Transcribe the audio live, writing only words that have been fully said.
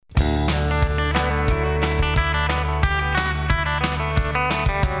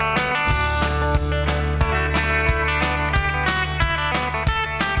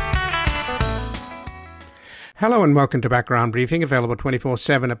Hello and welcome to Background Briefing, available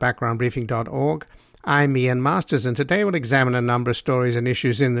 24/7 at backgroundbriefing.org. I'm Ian Masters, and today we'll examine a number of stories and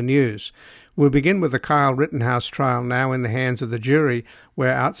issues in the news. We'll begin with the Kyle Rittenhouse trial, now in the hands of the jury,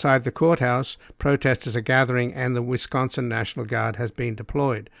 where outside the courthouse, protesters are gathering and the Wisconsin National Guard has been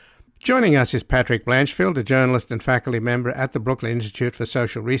deployed. Joining us is Patrick Blanchfield, a journalist and faculty member at the Brooklyn Institute for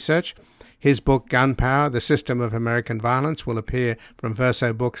Social Research. His book, Gunpower, The System of American Violence, will appear from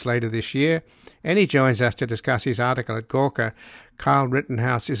Verso Books later this year, and he joins us to discuss his article at Gawker, Kyle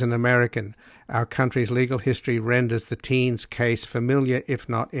Rittenhouse is an American. Our country's legal history renders the teen's case familiar, if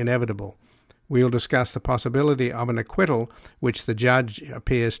not inevitable. We'll discuss the possibility of an acquittal, which the judge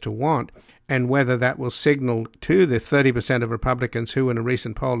appears to want, and whether that will signal to the 30% of Republicans who in a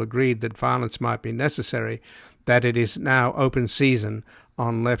recent poll agreed that violence might be necessary, that it is now open season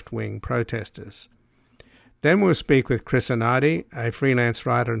on left-wing protesters. Then we'll speak with Chris Arnade, a freelance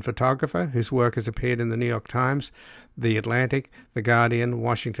writer and photographer whose work has appeared in the New York Times, The Atlantic, The Guardian,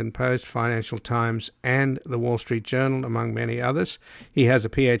 Washington Post, Financial Times, and The Wall Street Journal, among many others. He has a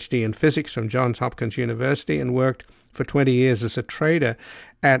PhD in physics from Johns Hopkins University and worked for 20 years as a trader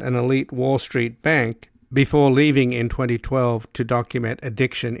at an elite Wall Street bank before leaving in 2012 to document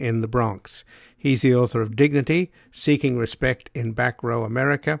addiction in the Bronx. He's the author of Dignity, Seeking Respect in Back Row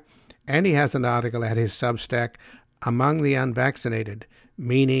America, and he has an article at his Substack, Among the Unvaccinated,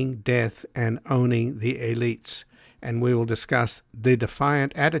 Meaning, Death, and Owning the Elites. And we will discuss the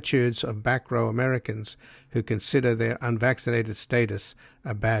defiant attitudes of back row Americans who consider their unvaccinated status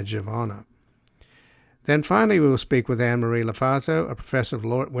a badge of honor. Then finally we will speak with Anne-Marie Lofaso, a professor of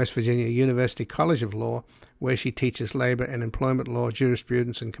law at West Virginia University College of Law, where she teaches labor and employment law,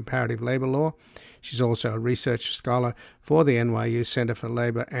 jurisprudence, and comparative labor law. She's also a research scholar for the NYU Center for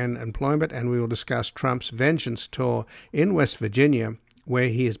Labor and Employment, and we will discuss Trump's vengeance tour in West Virginia, where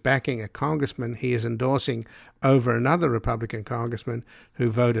he is backing a congressman he is endorsing over another Republican congressman who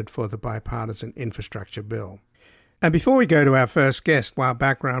voted for the bipartisan infrastructure bill. And before we go to our first guest, while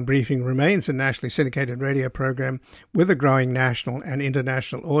Background Briefing remains a nationally syndicated radio program with a growing national and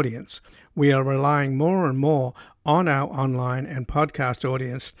international audience, we are relying more and more on our online and podcast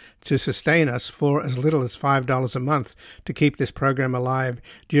audience to sustain us for as little as $5 a month to keep this program alive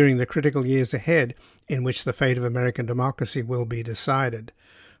during the critical years ahead in which the fate of American democracy will be decided.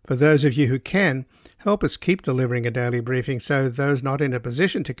 For those of you who can, help us keep delivering a daily briefing so those not in a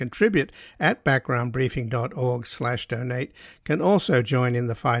position to contribute at backgroundbriefing.org/donate can also join in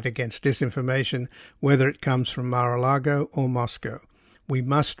the fight against disinformation, whether it comes from Mar-a-Lago or Moscow. We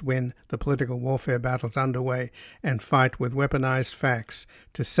must win the political warfare battles underway and fight with weaponized facts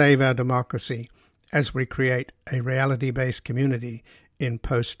to save our democracy as we create a reality-based community in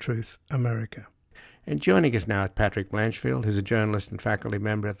post-truth America. And joining us now is Patrick Blanchfield, who's a journalist and faculty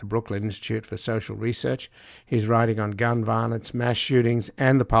member at the Brooklyn Institute for Social Research. His writing on gun violence, mass shootings,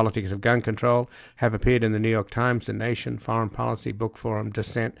 and the politics of gun control have appeared in the New York Times, The Nation, Foreign Policy, Book Forum,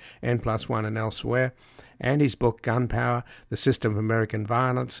 Dissent, N+1, and elsewhere. And his book, Gunpower, The System of American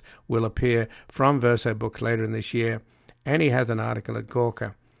Violence, will appear from Verso Books later in this year. And he has an article at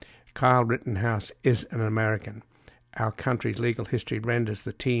Gawker, Kyle Rittenhouse is an American. Our country's legal history renders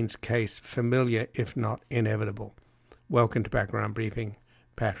the teen's case familiar, if not inevitable. Welcome to Background Briefing,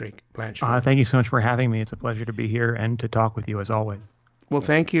 Patrick Blanchfield. Thank you so much for having me. It's a pleasure to be here and to talk with you as always. Well,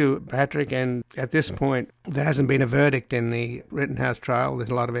 thank you, Patrick. And at this point, there hasn't been a verdict in the Rittenhouse trial. There's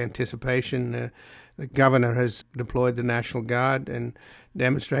a lot of anticipation. The governor has deployed the National Guard, and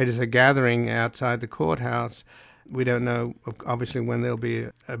demonstrators are gathering outside the courthouse. We don't know, obviously, when there'll be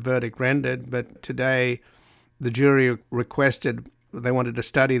a verdict rendered, but today the jury requested, they wanted to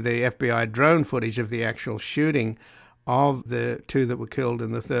study the FBI drone footage of the actual shooting of the two that were killed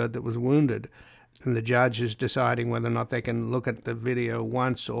and the third that was wounded. And the judge is deciding whether or not they can look at the video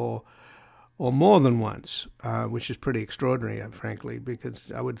once or more than once, which is pretty extraordinary, frankly,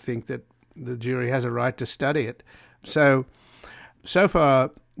 because I would think that the jury has a right to study it. So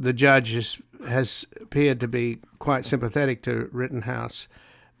far, the judge has appeared to be quite sympathetic to Rittenhouse.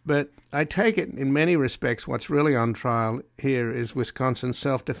 But I take it in many respects what's really on trial here is Wisconsin's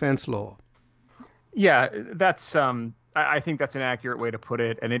self-defense law. Yeah, that's I think that's an accurate way to put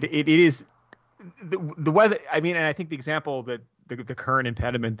it. And it is the weather. I mean, and I think the example that the current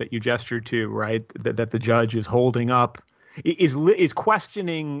impediment that you gestured to, right, that the judge is holding up is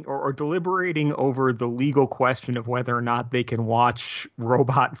questioning or deliberating over the legal question of whether or not they can watch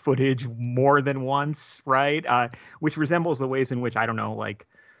robot footage more than once, right? Which resembles the ways in which, I don't know, like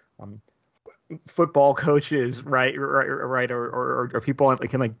football coaches, right, or people that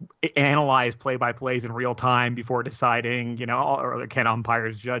can like analyze play-by-plays in real time before deciding, or can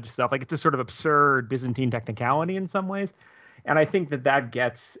umpires judge stuff? Like it's a sort of absurd Byzantine technicality in some ways, and I think that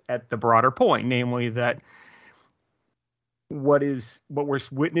gets at the broader point, namely that what we're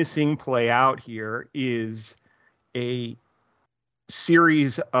witnessing play out here is a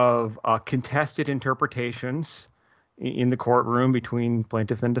series of contested interpretations in the courtroom between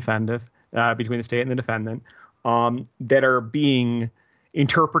plaintiff and defendant, between the state and the defendant, that are being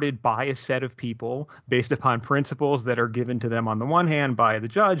interpreted by a set of people based upon principles that are given to them on the one hand by the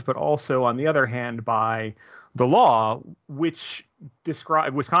judge, but also on the other hand by the law, which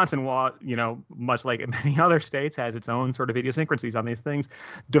describe Wisconsin law, much like many other states, has its own sort of idiosyncrasies on these things,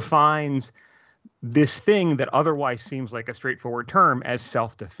 defines this thing that otherwise seems like a straightforward term as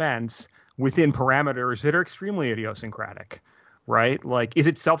self-defense within parameters that are extremely idiosyncratic, right? Like, is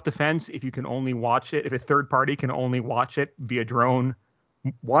it self-defense if you can only watch it, if a third party can only watch it via drone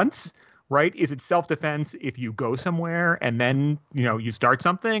once, right? Is it self-defense if you go somewhere and then, you start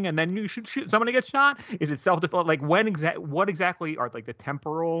something and then you should shoot, somebody gets shot? Is it self-defense? Like what exactly are like the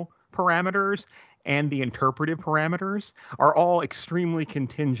temporal parameters and the interpretive parameters are all extremely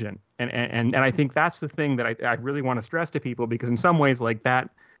contingent. And I think that's the thing that I really want to stress to people, because in some ways like that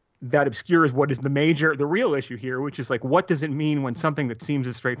obscures what is the real issue here, which is like, what does it mean when something that seems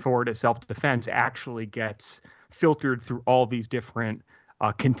as straightforward as self-defense actually gets filtered through all these different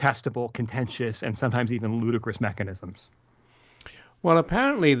contestable, contentious, and sometimes even ludicrous mechanisms? Well,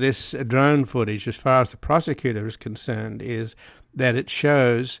 apparently this drone footage, as far as the prosecutor is concerned, is that it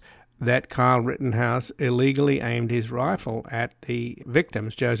shows that Kyle Rittenhouse illegally aimed his rifle at the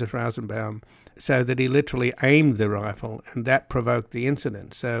victims, Joseph Rosenbaum, so that he literally aimed the rifle, and that provoked the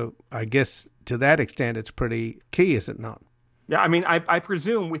incident. So I guess to that extent it's pretty key, is it not? Yeah, I mean, I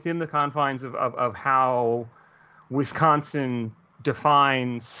presume within the confines of how Wisconsin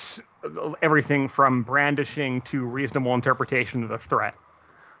defines everything from brandishing to reasonable interpretation of the threat,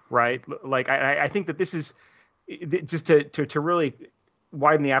 right? Like, I think that this is just to really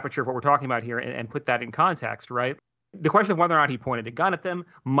widen the aperture of what we're talking about here and put that in context, right? The question of whether or not he pointed a gun at them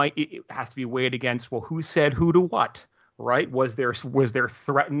it has to be weighed against, well, who said who to what, right? Was there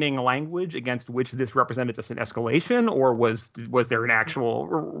threatening language against which this represented just an escalation, or was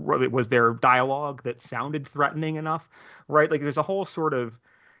there dialogue that sounded threatening enough, right? Like, there's a whole sort of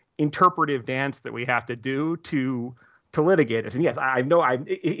interpretive dance that we have to do to litigate this. And yes, I know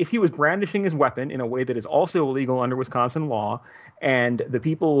if he was brandishing his weapon in a way that is also illegal under Wisconsin law, and the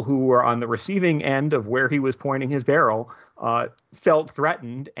people who were on the receiving end of where he was pointing his barrel felt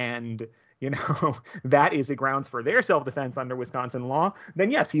threatened, and that is a grounds for their self-defense under Wisconsin law,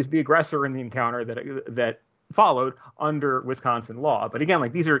 then yes, he's the aggressor in the encounter that followed under Wisconsin law. But again,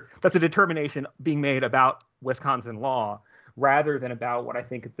 like, that's a determination being made about Wisconsin law, rather than about what I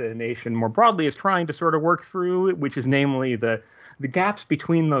think the nation more broadly is trying to sort of work through, which is namely the gaps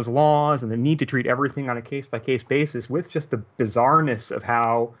between those laws and the need to treat everything on a case-by-case basis, with just the bizarreness of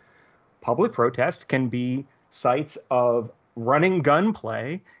how public protest can be sites of running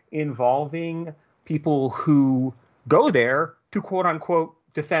gunplay involving people who go there to, quote-unquote,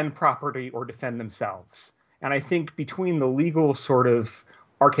 defend property or defend themselves. And I think between the legal sort of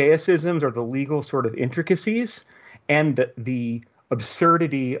archaicisms or the legal sort of intricacies and the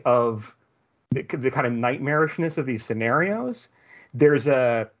absurdity of the kind of nightmarishness of these scenarios, there's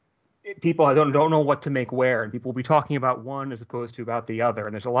people don't know what to make where, and people will be talking about one as opposed to about the other.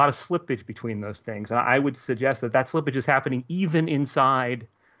 And there's a lot of slippage between those things. And I would suggest that slippage is happening even inside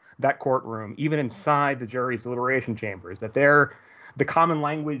that courtroom, even inside the jury's deliberation chambers, that the common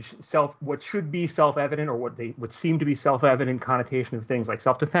language, what should be self-evident, or what would seem to be self-evident connotation of things like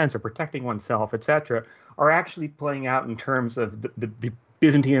self-defense or protecting oneself, etc., are actually playing out in terms of the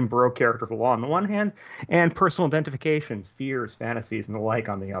Byzantine and Baroque character of the law on the one hand, and personal identifications, fears, fantasies, and the like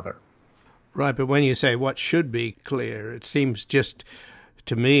on the other. Right, but when you say what should be clear, it seems just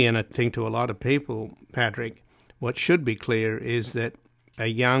to me, and I think to a lot of people, Patrick, what should be clear is that a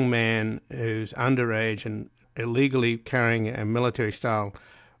young man who's underage and illegally carrying a military-style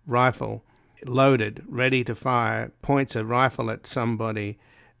rifle, loaded, ready to fire, points a rifle at somebody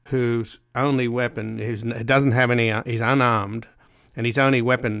whose only weapon, doesn't have any, he's unarmed, and his only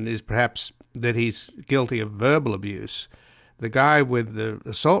weapon is perhaps that he's guilty of verbal abuse. The guy with the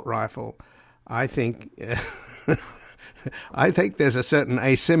assault rifle, I think, I think there's a certain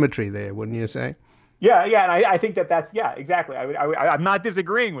asymmetry there, wouldn't you say? Yeah, and I think that's exactly. I'm not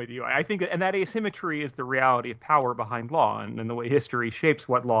disagreeing with you. I think and that asymmetry is the reality of power behind law, and the way history shapes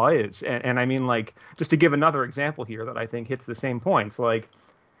what law is. And I mean, like, just to give another example here that I think hits the same points, like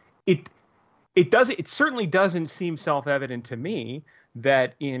It certainly doesn't seem self-evident to me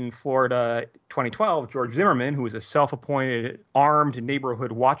that in Florida 2012, George Zimmerman, who was a self-appointed armed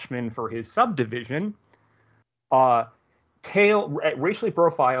neighborhood watchman for his subdivision, racially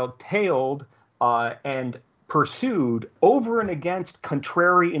profiled, tailed, and pursued over and against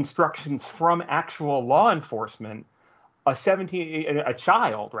contrary instructions from actual law enforcement, a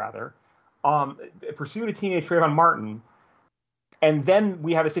child, pursued a teenage Trayvon Martin. And then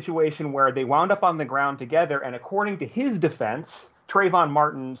we have a situation where they wound up on the ground together. And according to his defense, Trayvon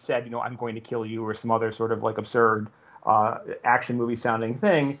Martin said, I'm going to kill you, or some other sort of like absurd action movie sounding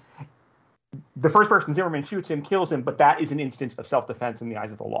thing. The first person, Zimmerman, shoots him, kills him, but that is an instance of self-defense in the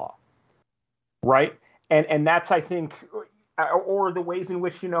eyes of the law. Right. And that's, I think, or the ways in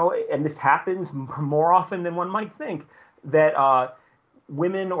which, and this happens more often than one might think, that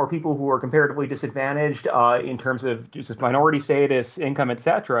women or people who are comparatively disadvantaged in terms of just minority status, income,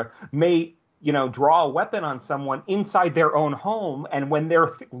 etc., may, draw a weapon on someone inside their own home. And when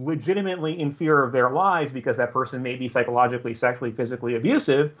they're legitimately in fear of their lives because that person may be psychologically, sexually, physically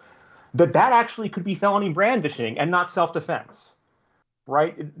abusive, that actually could be felony brandishing and not self-defense.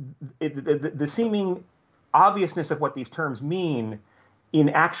 Right? The seeming obviousness of what these terms mean in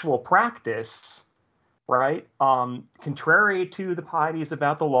actual practice, right? Contrary to the pieties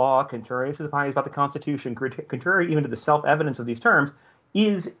about the law, contrary to the pieties about the Constitution, contrary even to the self-evidence of these terms,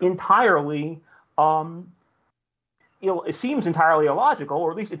 is entirely, it seems entirely illogical,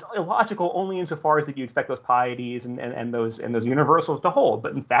 or at least it's illogical only insofar as that you expect those pieties and those universals to hold.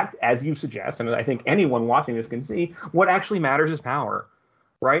 But in fact, as you suggest, and I think anyone watching this can see, what actually matters is power.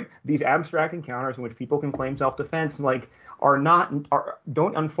 Right? These abstract encounters in which people can claim self-defense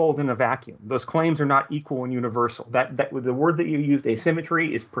don't unfold in a vacuum. Those claims are not equal and universal. That the word that you used,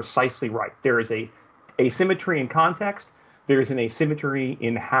 asymmetry, is precisely right. There is a asymmetry in context. There is an asymmetry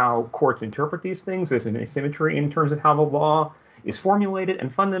in how courts interpret these things. There's an asymmetry in terms of how the law is formulated,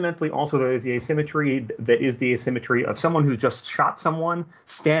 and fundamentally also there is the asymmetry that is the asymmetry of someone who's just shot someone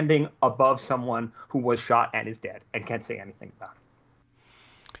standing above someone who was shot and is dead and can't say anything about it.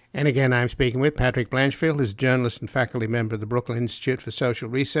 And again, I'm speaking with Patrick Blanchfield, who's a journalist and faculty member of the Brooklyn Institute for Social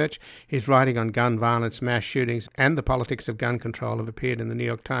Research. His writing on gun violence, mass shootings, and the politics of gun control have appeared in the New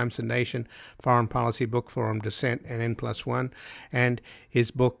York Times, The Nation, Foreign Policy Book Forum, Dissent, and N+1. And his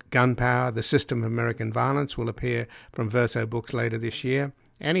book, Gun Power, The System of American Violence, will appear from Verso Books later this year.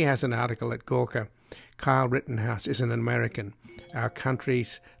 And he has an article at Gawker, Kyle Rittenhouse is an American. Our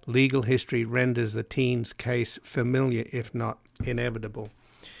country's legal history renders the teen's case familiar, if not inevitable.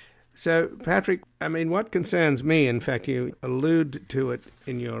 So, Patrick, what concerns me, in fact, you allude to it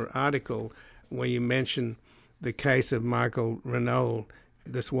in your article where you mention the case of Michael Renaud,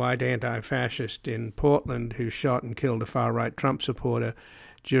 this white anti-fascist in Portland who shot and killed a far-right Trump supporter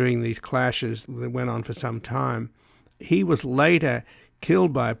during these clashes that went on for some time. He was later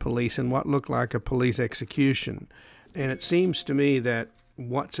killed by police in what looked like a police execution. And it seems to me that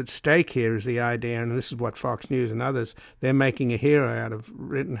what's at stake here is the idea, and this is what Fox News and others, they're making a hero out of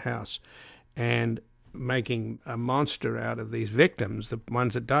Rittenhouse and making a monster out of these victims, the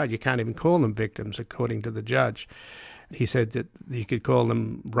ones that died. You can't even call them victims, according to the judge. He said that you could call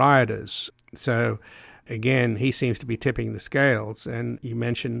them rioters. So, again, he seems to be tipping the scales. And you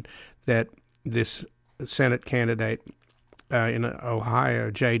mentioned that this Senate candidate in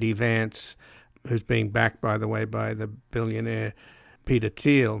Ohio, J.D. Vance, who's being backed, by the way, by the billionaire Peter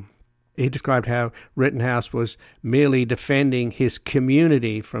Thiel, he described how Rittenhouse was merely defending his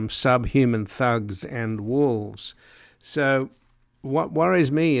community from subhuman thugs and wolves. So what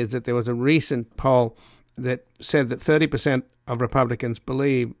worries me is that there was a recent poll that said that 30% of Republicans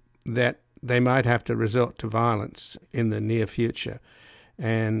believe that they might have to resort to violence in the near future.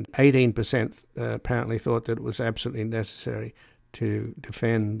 And 18% apparently thought that it was absolutely necessary to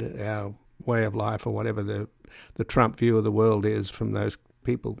defend our way of life, or whatever the Trump view of the world is from those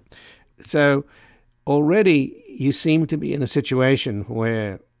people. So already you seem to be in a situation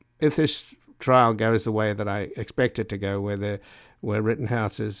where, if this trial goes the way that I expect it to go, where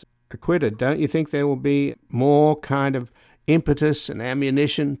Rittenhouse is acquitted, don't you think there will be more kind of impetus and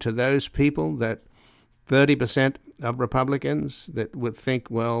ammunition to those people, that 30% of Republicans that would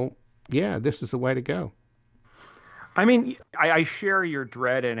think, well, yeah, this is the way to go? I share your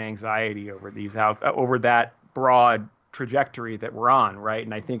dread and anxiety over over that broad trajectory that we're on, right?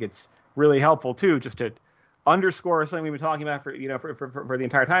 And I think it's really helpful too, just to underscore something we've been talking about for the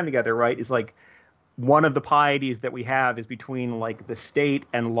entire time together, right? Is like one of the pieties that we have is between like the state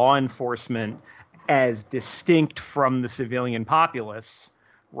and law enforcement as distinct from the civilian populace,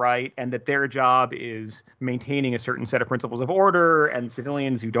 right? And that their job is maintaining a certain set of principles of order, and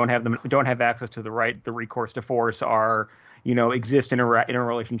civilians who don't have access to the recourse to force are, exist in a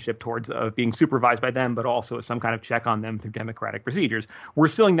relationship towards being supervised by them, but also as some kind of check on them through democratic procedures. We're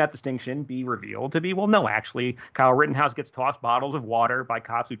seeing that distinction be revealed to be, well, no, actually, Kyle Rittenhouse gets tossed bottles of water by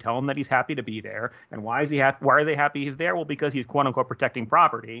cops who tell him that he's happy to be there. And why is he happy? Why are they happy he's there? Well, because he's quote unquote protecting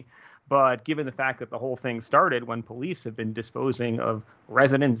property. But given the fact that the whole thing started when police have been disposing of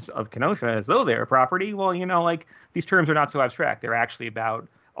residents of Kenosha as though they're property, well, these terms are not so abstract. They're actually about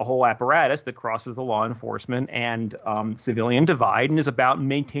a whole apparatus that crosses the law enforcement and civilian divide and is about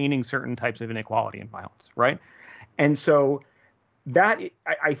maintaining certain types of inequality and violence, right? And so that,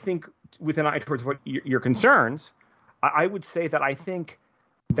 I think, with an eye towards what your concerns, I would say that I think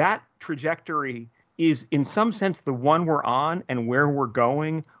that trajectory is in some sense the one we're on and where we're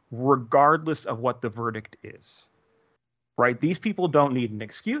going, regardless of what the verdict is, right? These people don't need an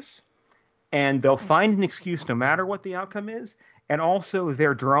excuse, and they'll find an excuse no matter what the outcome is. And also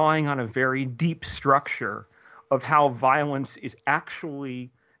they're drawing on a very deep structure of how violence is actually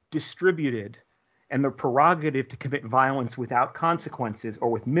distributed, and the prerogative to commit violence without consequences or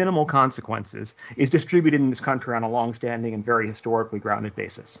with minimal consequences is distributed in this country on a longstanding and very historically grounded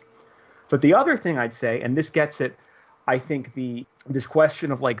basis. But the other thing I'd say, and this gets at, I think, this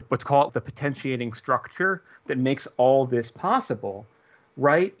question of what's called the potentiating structure that makes all this possible,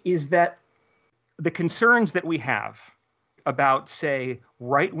 right, is that the concerns that we have about, say,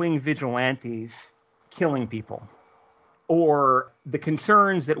 right-wing vigilantes killing people, or the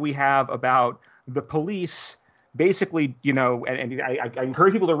concerns that we have about the police basically, and I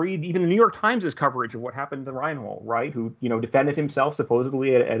encourage people to read even the New York Times' coverage of what happened to Reinhold, right, who, defended himself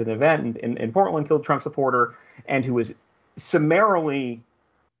supposedly at an event in Portland, killed Trump supporter, and who was summarily,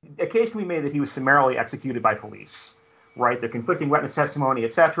 a case can be made that he was summarily executed by police, right? The conflicting witness testimony,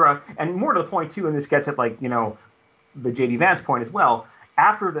 etc. And more to the point, too, and this gets at, the J.D. Vance point as well,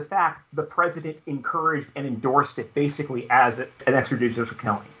 after the fact, the president encouraged and endorsed it basically as an extrajudicial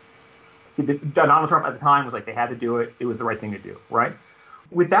killing. Donald Trump at the time was like, they had to do it. It was the right thing to do, right?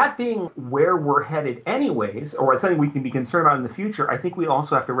 With that being where we're headed anyways, or something we can be concerned about in the future, I think we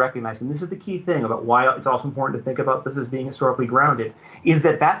also have to recognize, and this is the key thing about why it's also important to think about this as being historically grounded, is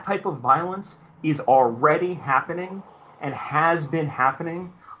that type of violence is already happening and has been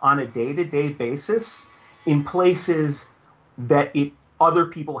happening on a day-to-day basis in places that other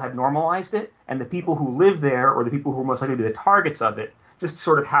people have normalized it, and the people who live there, or the people who are most likely to be the targets of it, just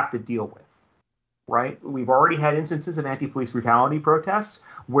sort of have to deal with, right? We've already had instances of anti-police brutality protests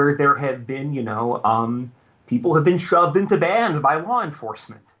where there have been, people have been shoved into vans by law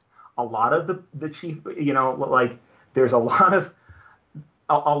enforcement. A lot of the chief, there's a lot of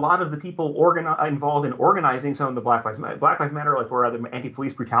the people involved in organizing some of the Black Lives Matter, or other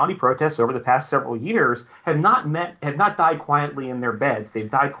anti-police brutality protests over the past several years have not died quietly in their beds. They've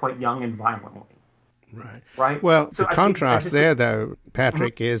died quite young and violently. Right. Well, so the contrast there, though,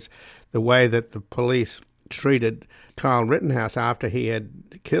 Patrick, is the way that the police treated Kyle Rittenhouse after he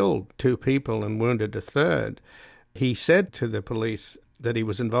had killed 2 people and wounded a third. He said to the police that he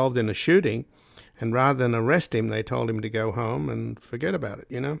was involved in a shooting, and rather than arrest him, they told him to go home and forget about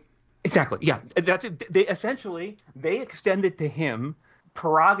it, Exactly. Yeah. That's it. They extended to him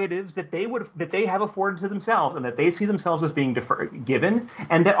prerogatives that they have afforded to themselves, and that they see themselves as being given,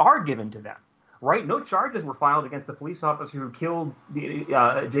 and that are given to them. Right? No charges were filed against the police officer who killed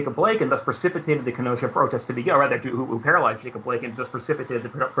Jacob Blake and thus precipitated the Kenosha protest to begin, or rather, who paralyzed Jacob Blake and thus precipitated the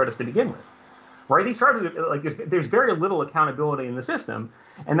protest to begin with. Right? These charges, there's very little accountability in the system,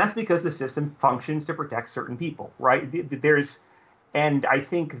 and that's because the system functions to protect certain people. Right? And I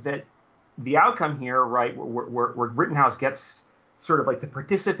think that the outcome here, right, where Rittenhouse gets sort of to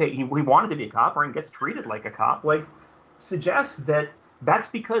participate, he wanted to be a cop, right, and gets treated like a cop, suggests that that's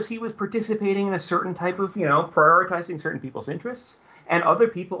because he was participating in a certain type of, prioritizing certain people's interests, and other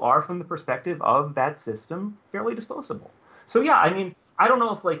people are, from the perspective of that system, fairly disposable. So yeah, I mean, I don't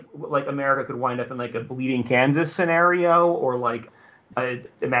know if like America could wind up in a bleeding Kansas scenario, or I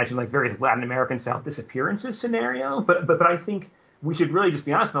imagine various Latin American style disappearances scenario, but I think we should really just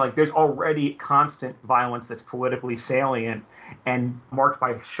be honest about there's already constant violence that's politically salient and marked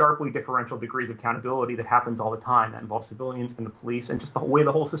by sharply differential degrees of accountability that happens all the time. That involves civilians and the police and just the way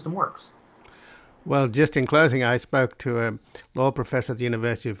the whole system works. Well, just in closing, I spoke to a law professor at the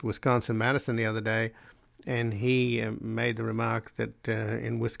University of Wisconsin-Madison the other day, and he made the remark that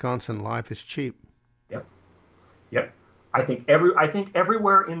in Wisconsin, life is cheap. Yep. I think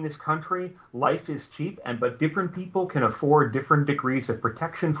everywhere in this country, life is cheap, but different people can afford different degrees of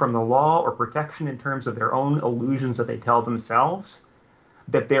protection from the law, or protection in terms of their own illusions that they tell themselves,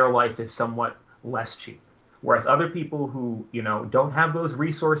 that their life is somewhat less cheap. Whereas other people who, don't have those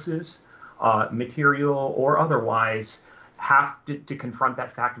resources, material or otherwise, have to confront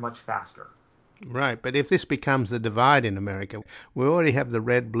that fact much faster. Right, but if this becomes the divide in America, we already have the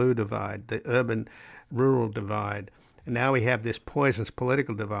red-blue divide, the urban-rural divide, and now we have this poisonous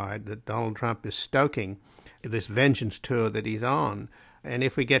political divide that Donald Trump is stoking, this vengeance tour that he's on. And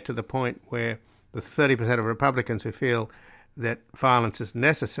if we get to the point where the 30% of Republicans who feel that violence is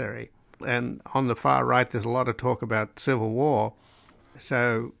necessary, and on the far right there's a lot of talk about civil war,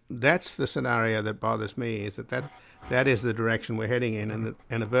 so that's the scenario that bothers me, is that is the direction we're heading in,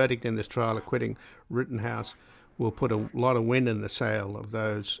 and a verdict in this trial acquitting Rittenhouse will put a lot of wind in the sail of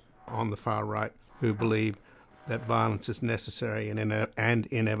those on the far right who believe that violence is necessary and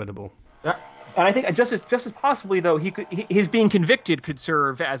inevitable. Yeah. And I think just as possibly, though, his being convicted could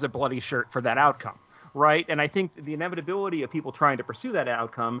serve as a bloody shirt for that outcome, right? And I think the inevitability of people trying to pursue that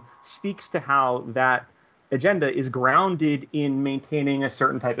outcome speaks to how that agenda is grounded in maintaining a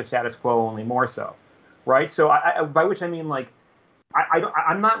certain type of status quo, only more so. Right. So by which I mean, like,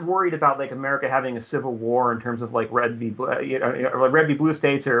 I'm not worried about like America having a civil war in terms of like red v blue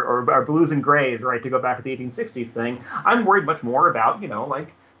states or blues and grays. Right. To go back to the 1860s thing. I'm worried much more about,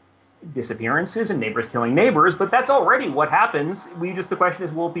 like disappearances and neighbors killing neighbors. But that's already what happens. The question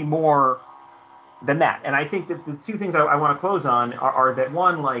is, will it be more than that? And I think that the two things I want to close on are that,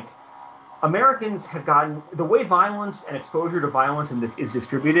 one, like, Americans have gotten, the way violence and exposure to violence is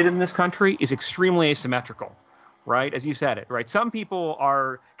distributed in this country is extremely asymmetrical, right? As you said it, right? Some people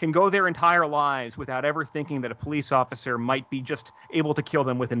can go their entire lives without ever thinking that a police officer might be just able to kill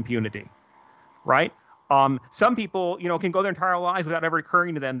them with impunity, right? Some people, can go their entire lives without ever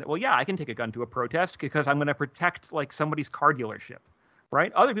occurring to them that, well, yeah, I can take a gun to a protest because I'm going to protect like somebody's car dealership,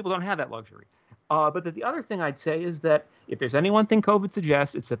 right? Other people don't have that luxury. But the other thing I'd say is that if there's any one thing COVID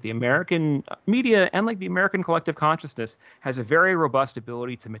suggests, it's that the American media and like the American collective consciousness has a very robust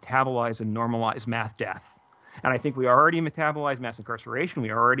ability to metabolize and normalize mass death. And I think we already metabolize mass incarceration.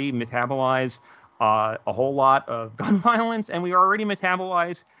 We already metabolize a whole lot of gun violence, and we already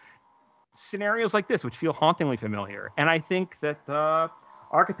metabolize scenarios like this, which feel hauntingly familiar. And I think that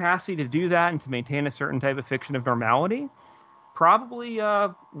our capacity to do that and to maintain a certain type of fiction of normality, probably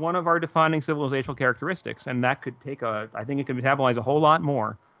one of our defining civilizational characteristics, and that could take I think it could metabolize a whole lot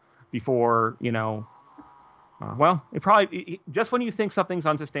more before, just when you think something's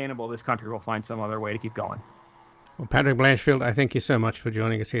unsustainable, this country will find some other way to keep going. Well, Patrick Blanchfield, I thank you so much for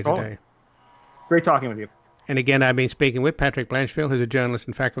joining us here today. Great talking with you. And again, I've been speaking with Patrick Blanchfield, who's a journalist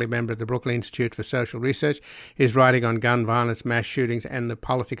and faculty member at the Brooklyn Institute for Social Research. His writing on gun violence, mass shootings, and the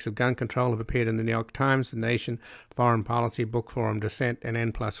politics of gun control have appeared in the New York Times, The Nation, Foreign Policy, Book Forum, Dissent, and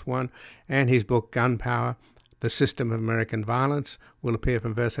N+1. And his book, Gun Power, The System of American Violence, will appear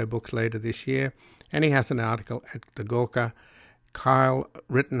from Verso Books later this year. And he has an article at the Gawker, Kyle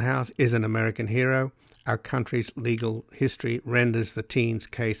Rittenhouse is an American Hero. Our country's legal history renders the teen's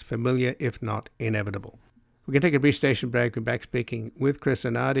case familiar, if not inevitable. We're going to take a brief station break. We're back speaking with Chris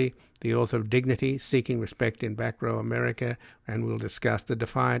Arnade, the author of Dignity, Seeking Respect in Back Row America, and we'll discuss the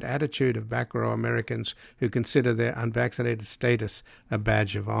defiant attitude of back row Americans who consider their unvaccinated status a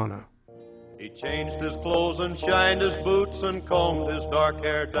badge of honor. He changed his clothes and shined his boots and combed his dark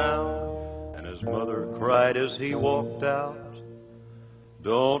hair down, and his mother cried as he walked out,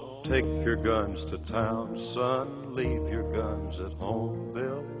 "Don't take your guns to town, son, leave your guns at home,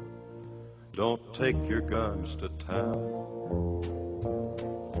 Bill. Don't take your guns to town."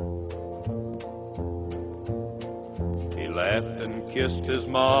 He laughed and kissed his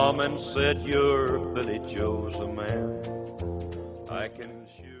mom and said, "You're Billy Joe's a man. I can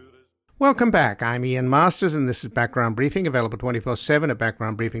shoot." Welcome back. I'm Ian Masters, and this is Background Briefing, available 24/7 at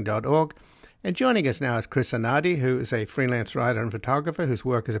backgroundbriefing.org. And joining us now is Chris Arnade, who is a freelance writer and photographer whose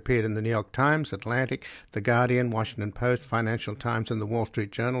work has appeared in the New York Times, Atlantic, The Guardian, Washington Post, Financial Times, and the Wall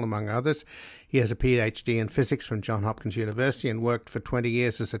Street Journal, among others. He has a PhD in physics from Johns Hopkins University and worked for 20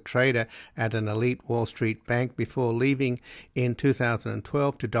 years as a trader at an elite Wall Street bank before leaving in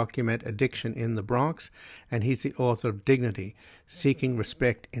 2012 to document addiction in the Bronx. And he's the author of Dignity, Seeking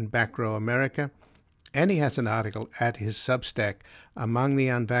Respect in Back Row America. And he has an article at his Substack, Among the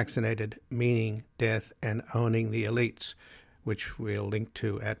Unvaccinated, Meaning, Death, and Owning the Elites, which we'll link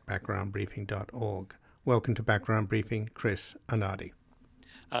to at backgroundbriefing.org. Welcome to Background Briefing, Chris Arnade.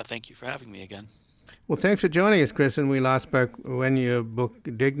 Thank you for having me again. Well, thanks for joining us, Chris. And we last spoke when your book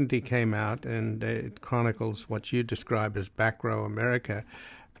Dignity came out, and it chronicles what you describe as back row America,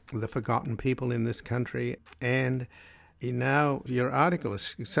 the forgotten people in this country. And now your article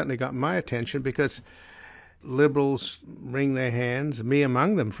has certainly got my attention because Liberals wring their hands, me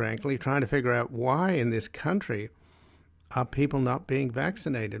among them, frankly, trying to figure out why in this country are people not being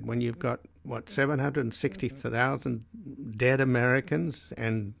vaccinated when you've got, 760,000 dead Americans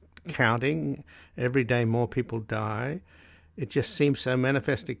and counting. Every day more people die. It just seems so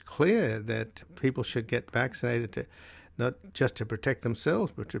manifestly clear that people should get vaccinated, to not just to protect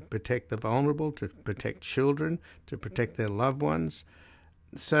themselves, but to protect the vulnerable, to protect children, to protect their loved ones.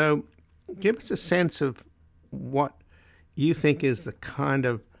 So give us a sense of what you think is the kind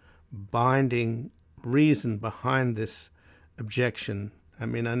of binding reason behind this objection. I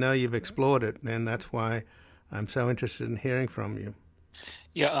mean, I know you've explored it, and that's why I'm so interested in hearing from you.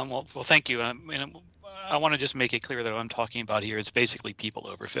 Yeah, well, thank you. I want to just make it clear that what I'm talking about here is basically people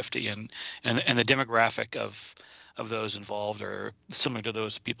over 50, and the demographic of those involved are similar to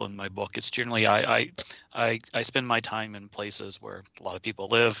those people in my book. It's generally I spend my time in places where a lot of people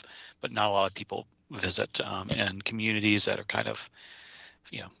live, but not a lot of people visit, and communities that are kind of,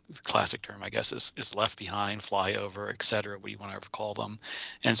 the classic term, I guess, is left behind, flyover, et cetera, what you want to call them.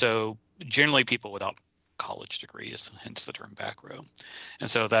 And so generally people without college degrees, hence the term back row. And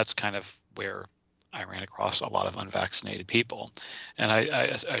so that's kind of where I ran across a lot of unvaccinated people. And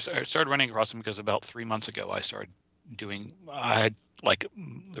I started running across them because about 3 months ago, I had, like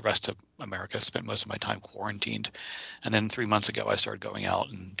the rest of America, spent most of my time quarantined. And then 3 months ago, I started going out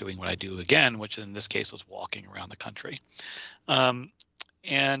and doing what I do again, which in this case was walking around the country.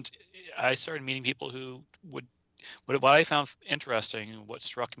 And I started meeting people who would, what I found interesting and what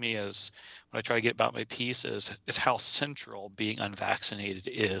struck me is when I try to get about my piece is how central being unvaccinated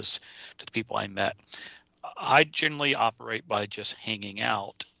is to the people I met. I generally operate by just hanging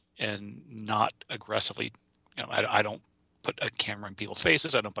out and not aggressively, I don't put a camera in people's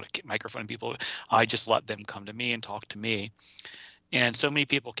faces. I don't put a microphone in people. I just let them come to me and talk to me. And so many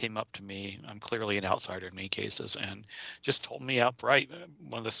people came up to me, I'm clearly an outsider in many cases, and just told me outright,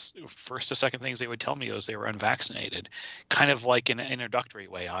 one of the first to second things they would tell me was they were unvaccinated, kind of like in an introductory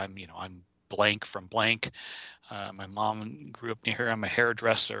way. I'm blank from blank. My mom grew up near here. I'm a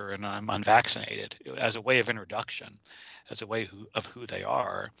hairdresser, and I'm unvaccinated, as a way of introduction, as a way of who they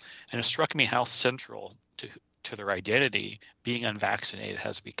are. And it struck me how central to their identity being unvaccinated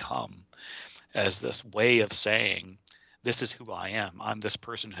has become, as this way of saying, this is who I am. I'm this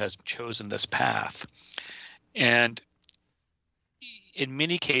person who has chosen this path. And in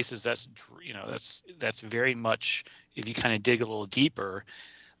many cases, that's very much, if you kind of dig a little deeper,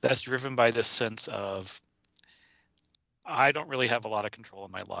 that's driven by this sense of, I don't really have a lot of control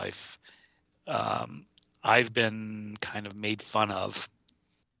in my life. I've been kind of made fun of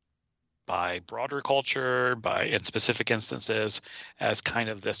by broader culture, in specific instances, as kind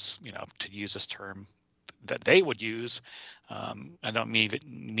of this, to use this term that they would use, I don't mean it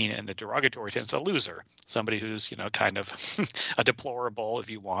in a derogatory sense, a loser, somebody who's, kind of a deplorable, if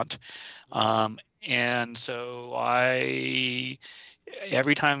you want. And so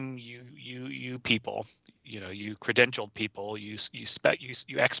every time you people, you credentialed people, you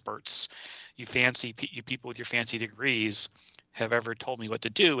experts, you people with your fancy degrees have ever told me what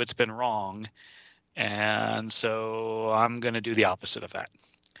to do, it's been wrong. And so I'm going to do the opposite of that.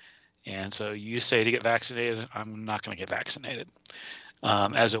 And so you say to get vaccinated, I'm not going to get vaccinated,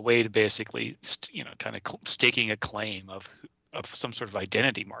 as a way to basically, kind of staking a claim of some sort of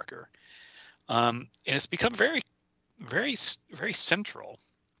identity marker. And it's become very, very, very central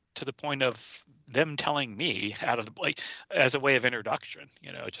to the point of them telling me out of the as a way of introduction,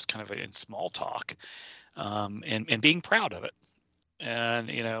 just kind of in small talk, and being proud of it. And,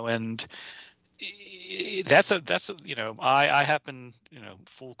 and that's I happen,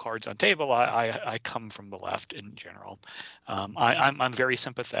 full cards on table. I come from the left in general. I'm very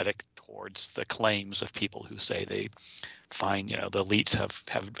sympathetic towards the claims of people who say they find, the elites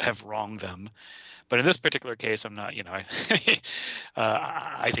have wronged them. But in this particular case, I'm not,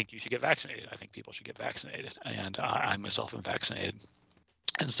 I think you should get vaccinated. I think people should get vaccinated. And I myself am vaccinated.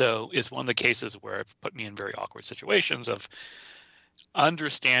 And so it's one of the cases where it's put me in very awkward situations of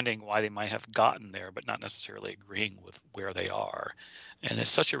understanding why they might have gotten there, but not necessarily agreeing with where they are. And it's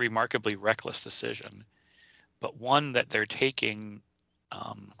such a remarkably reckless decision, but one that they're taking,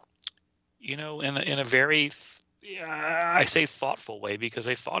 in a very, I say thoughtful way because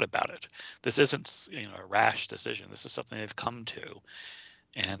they thought about it. This isn't, a rash decision. This is something they've come to,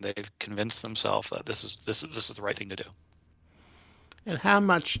 and they've convinced themselves that this is the right thing to do. And how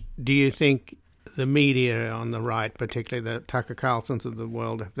much do you think the media on the right, particularly the Tucker Carlsons of the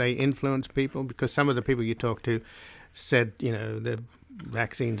world, have they influenced people? Because some of the people you talk to said, the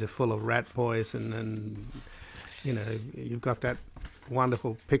vaccines are full of rat poison, and, you've got that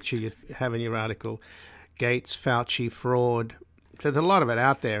wonderful picture you have in your article. Gates, Fauci fraud. There's a lot of it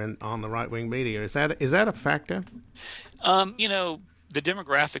out there on the right-wing media. Is that a factor? The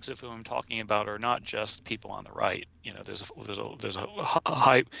demographics of whom I'm talking about are not just people on the right.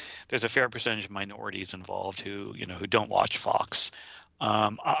 There's a fair percentage of minorities involved who don't watch Fox.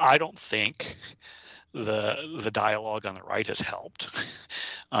 I don't think the dialogue on the right has helped.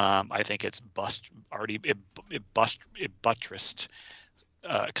 I think it's buttressed.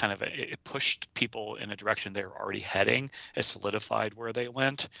 It pushed people in a direction they were already heading. It solidified where they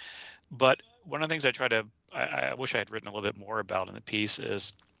went. But one of the things I wish I had written a little bit more about in the piece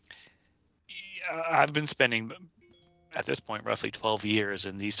is I've been spending at this point roughly 12 years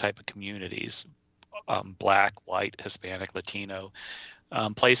in these type of communities, Black, white, Hispanic, Latino,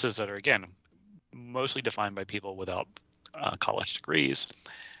 places that are, again, mostly defined by people without college degrees.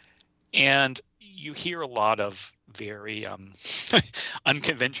 And you hear a lot of very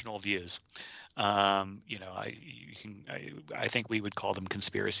unconventional views. I think we would call them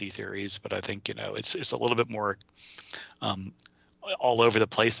conspiracy theories, but I think it's a little bit more all over the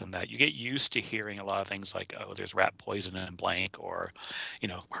place than that. You get used to hearing a lot of things like, oh, there's rat poison in blank, or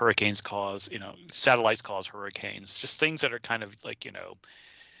hurricanes cause, satellites cause hurricanes, just things that are kind of like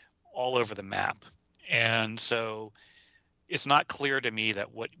all over the map. And so it's not clear to me that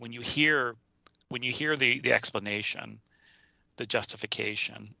when you hear the explanation, the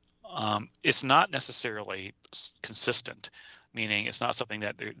justification, it's not necessarily consistent, meaning it's not something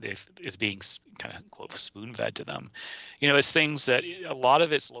that is being kind of quote spoon fed to them. It's things that a lot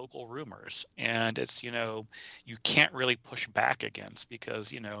of it's local rumors, and it's you can't really push back against,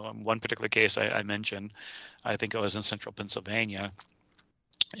 because in one particular case I mentioned, I think it was in central Pennsylvania,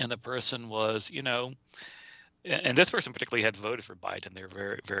 and the person was and this person particularly had voted for Biden. They're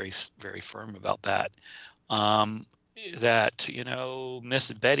very, very, very firm about that. That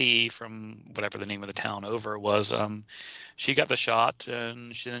Miss Betty from whatever the name of the town over was, she got the shot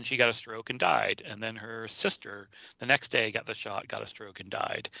and then she got a stroke and died. And then her sister the next day got the shot, got a stroke and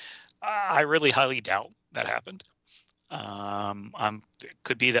died. I really highly doubt that happened. It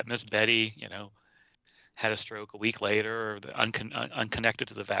could be that Miss Betty, had a stroke a week later, or unconnected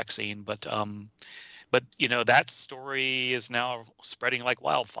to the vaccine, but that story is now spreading like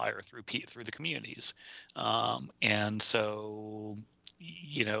wildfire through the communities, and so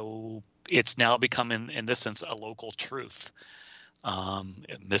it's now become in this sense a local truth.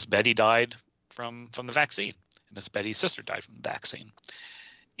 Miss Betty died from the vaccine. Miss Betty's sister died from the vaccine,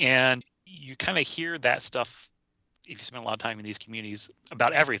 and you kind of hear that stuff. If you spend a lot of time in these communities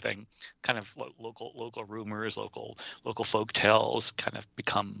about everything, kind of local rumors, local folk tales kind of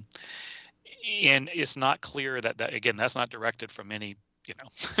become. And it's not clear that again, that's not directed from any,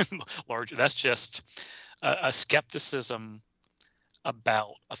 large. That's just a skepticism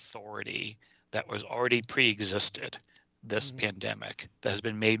about authority that was already pre-existed this pandemic, that has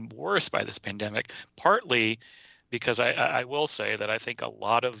been made worse by this pandemic, partly because I will say that I think a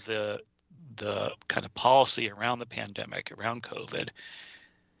lot of the kind of policy around the pandemic, around COVID,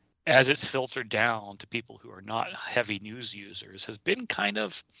 as it's filtered down to people who are not heavy news users, has been kind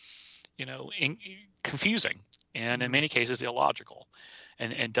of confusing, and in many cases illogical,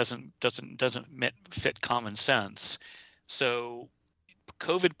 and doesn't fit common sense. So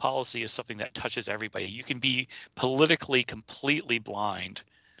COVID policy is something that touches everybody. You can be politically completely blind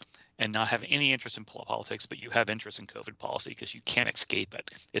and not have any interest in politics, but you have interest in COVID policy because you can't escape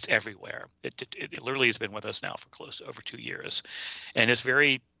it. It's everywhere. It literally has been with us now for close to over 2 years, and it's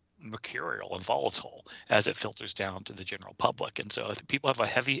very mercurial and volatile as it filters down to the general public. And so people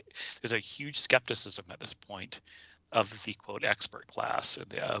have there's a huge skepticism at this point of the quote expert class of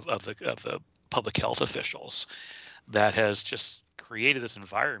the public health officials that has just created this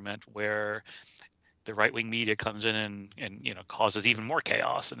environment where the right-wing media comes in and causes even more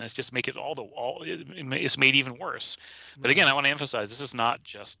chaos, and it's just make it it's made even worse. But again, I want to emphasize, this is not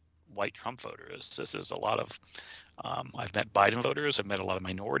just white Trump voters. This is a lot of I've met Biden voters. I've met a lot of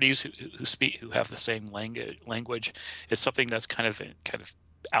minorities who have the same language. It's something that's kind of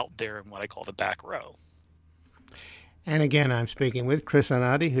out there in what I call the back row. And again, I'm speaking with Chris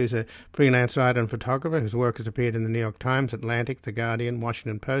Arnade, who's a freelance writer and photographer whose work has appeared in the New York Times, Atlantic, The Guardian,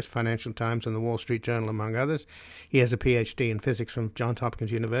 Washington Post, Financial Times, and the Wall Street Journal, among others. He has a PhD in physics from Johns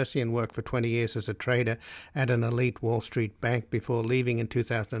Hopkins University and worked for 20 years as a trader at an elite Wall Street bank before leaving in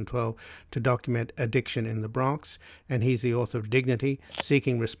 2012 to document addiction in the Bronx. And he's the author of Dignity,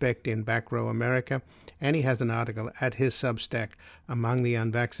 Seeking Respect in Back Row America. And he has an article at his Substack, Among the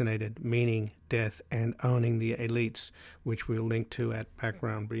Unvaccinated, Meaning, Death, and Owning the Elites, which we'll link to at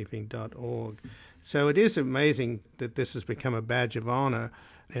backgroundbriefing.org. So it is amazing that this has become a badge of honor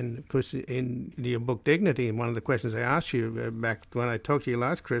And of course, in your book Dignity, and one of the questions I asked you back when I talked to you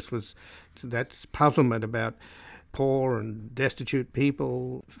last, Chris, was that puzzlement about poor and destitute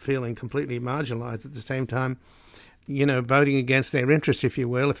people feeling completely marginalized at the same time, voting against their interests, if you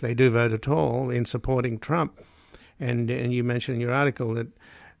will, if they do vote at all, in supporting Trump. And you mentioned in your article that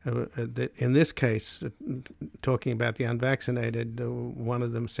in this case, talking about the unvaccinated, one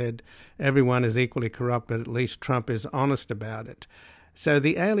of them said, everyone is equally corrupt, but at least Trump is honest about it. So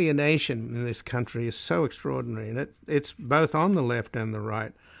the alienation in this country is so extraordinary, and it's both on the left and the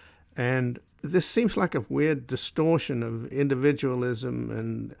right. And this seems like a weird distortion of individualism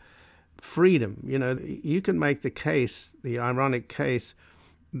and freedom. You can make the case, the ironic case,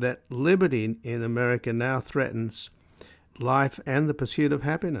 that liberty in America now threatens life and the pursuit of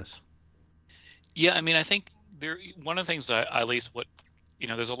happiness. Yeah, I mean, I think one of the things that at least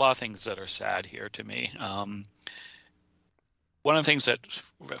there's a lot of things that are sad here to me. One of the things that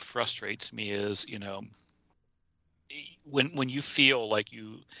frustrates me is, when you feel like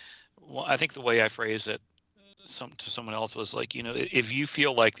I think the way I phrase it to someone else was like, if you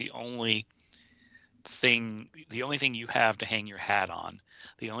feel like the only thing you have to hang your hat on,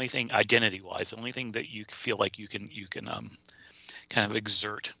 the only thing identity-wise, the only thing that you feel like you can kind of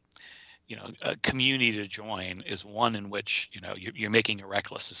exert, a community to join is one in which you're making a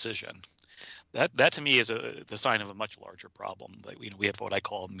reckless decision. That to me is the sign of a much larger problem. Like we have what I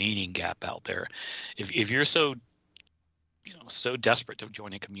call a meaning gap out there. If you're so desperate to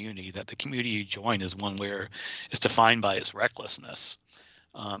join a community that the community you join is one where it's defined by its recklessness.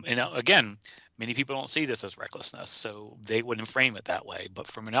 And now, again, many people don't see this as recklessness, so they wouldn't frame it that way. But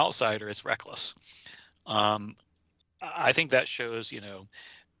from an outsider, it's reckless. I think that shows,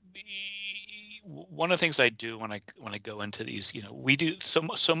 one of the things I do when I go into these, we do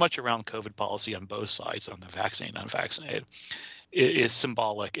so much around COVID policy on both sides, on the vaccinated and unvaccinated, is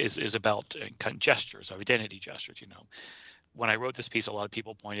symbolic, is about kind of gestures, of identity gestures. When I wrote this piece, a lot of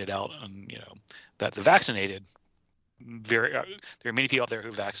people pointed out, that the vaccinated, there are many people out there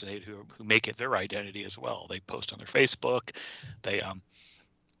who vaccinate who make it their identity as well. They post on their Facebook. They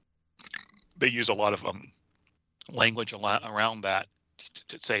use a lot of language around that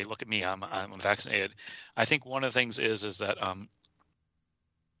to say, look at me, I'm vaccinated. I think one of the things is that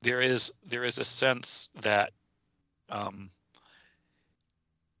there is a sense that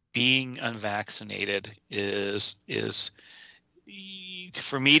being unvaccinated is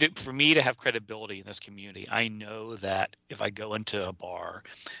for me to have credibility in this community. I know that if I go into a bar,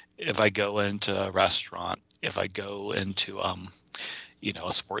 if I go into a restaurant, if I go into a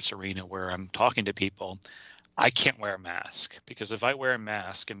sports arena where I'm talking to people, I can't wear a mask, because if I wear a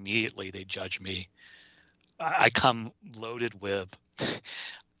mask, immediately they judge me. I come loaded with,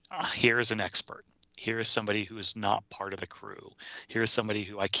 here's an expert. Here's somebody who is not part of the crew. Here's somebody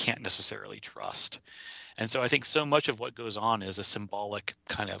who I can't necessarily trust. And so I think so much of what goes on is a symbolic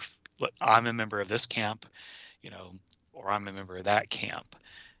kind of, I'm a member of this camp, or I'm a member of that camp.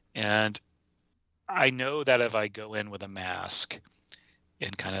 And I know that if I go in with a mask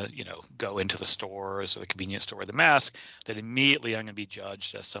and kind of, go into the stores or the convenience store with a mask, that immediately I'm going to be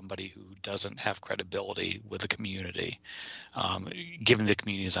judged as somebody who doesn't have credibility with the community, given the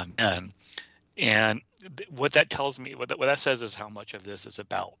communities I'm in. And what that tells me, what that says is how much of this is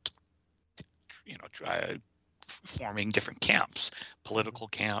about, forming different camps, political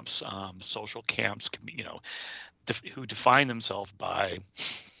camps, social camps, who define themselves by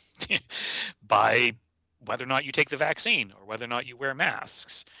whether or not you take the vaccine or whether or not you wear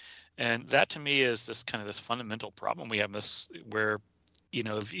masks. And that to me is this fundamental problem we have, this where,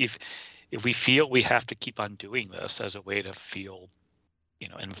 if we feel we have to keep on doing this as a way to feel,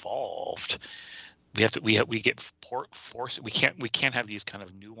 involved, we get forced. We can't have these kind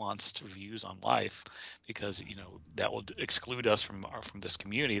of nuanced views on life, because that will exclude us from this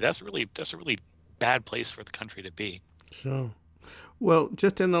community. That's a really bad place for the country to be. Sure. Well,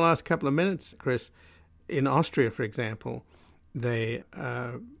 just in the last couple of minutes, Chris, in Austria, for example, they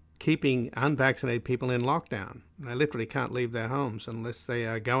are keeping unvaccinated people in lockdown. They literally can't leave their homes unless they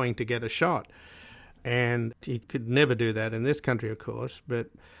are going to get a shot. And you could never do that in this country, of course.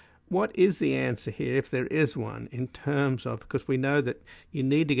 But what is the answer here, if there is one, in terms of, because we know that you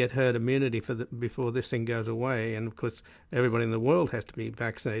need to get herd immunity before this thing goes away. And, of course, everybody in the world has to be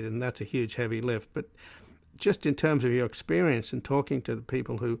vaccinated, and that's a huge, heavy lift. But just in terms of your experience and talking to the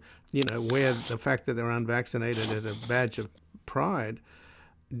people who, wear the fact that they're unvaccinated as a badge of pride,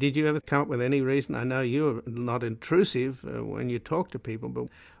 did you ever come up with any reason? I know you're not intrusive when you talk to people, but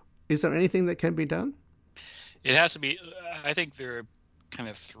is there anything that can be done? It has to be. I think there are kind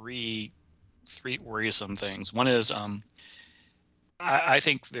of three worrisome things. One is I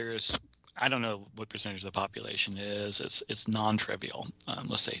think I don't know what percentage of the population is. It's non-trivial.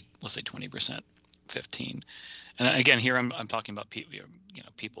 Let's say 20%, 15. And again, here I'm talking about people,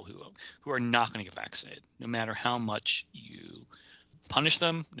 people who are not going to get vaccinated, no matter how much you punish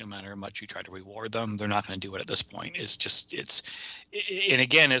them, no matter how much you try to reward them, they're not going to do it at this point. And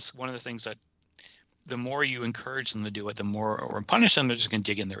again, it's one of the things that the more you encourage them to do it, the more, or punish them, they're just going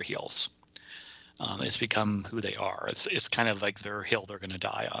to dig in their heels. It's become who they are. It's kind of like their hill they're going to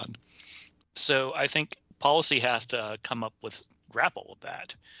die on. So I think policy has to grapple with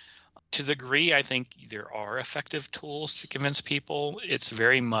that. To the degree I think there are effective tools to convince people, it's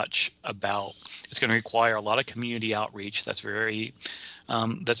very much it's going to require a lot of community outreach. That's very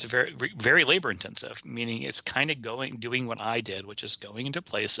very labor intensive, meaning it's kind of doing what I did, which is going into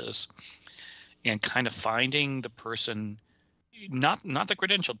places and kind of finding the person, not the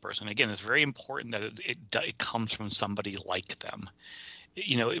credentialed person. Again, it's very important that it comes from somebody like them.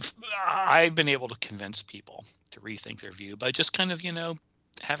 If I've been able to convince people to rethink their view by just kind of,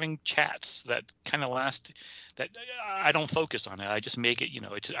 having chats that kind of last, that I don't focus on it. I just make it,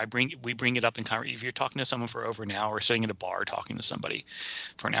 we bring it up in conversation. If you're talking to someone for over an hour, sitting at a bar talking to somebody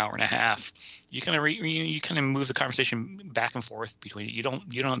for an hour and a half, you kind of move the conversation back and forth between it. You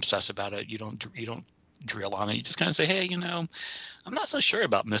don't obsess about it. You don't drill on it. You just kind of say, hey, I'm not so sure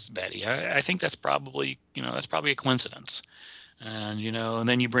about Miss Betty. I think that's probably a coincidence. And and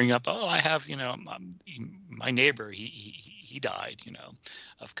then you bring up, I have my neighbor, he died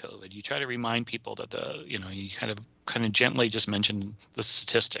of COVID. You try to remind people that you kind of gently just mention the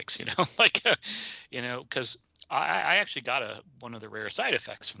statistics, because I actually got one of the rare side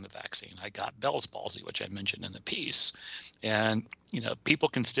effects from the vaccine. I got Bell's palsy, which I mentioned in the piece, and people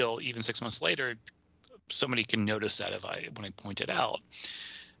can still, even 6 months later, somebody can notice that when I point it out.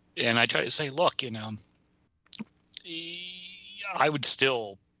 And I try to say, look, I would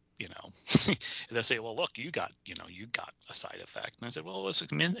still, they say, well, look, you got a side effect. And I said, well,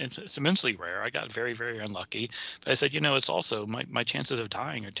 it's immensely rare. I got very, very unlucky. But I said, it's also my chances of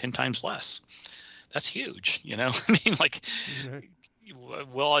dying are 10 times less. That's huge. I mean, like,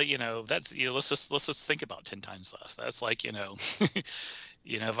 well, that's, let's just think about 10 times less. That's like,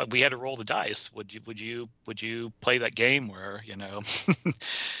 if we had to roll the dice, would you play that game where,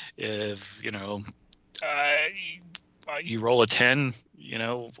 if, you roll a 10,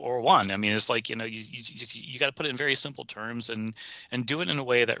 or 1. I mean, it's like, you got to put it in very simple terms and do it in a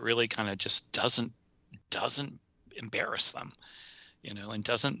way that really kind of just doesn't embarrass them, and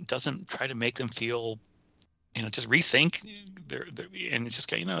doesn't try to make them feel, just rethink and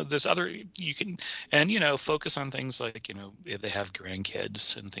just there's other, you can, and, focus on things like, if they have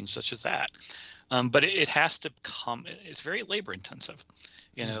grandkids and things such as that. But it has to come, it's very labor intensive,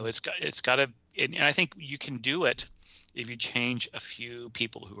 it's got to, and I think you can do it if you change a few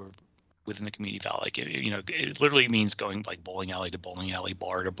people who are within the community value. Like, it literally means going like bowling alley to bowling alley,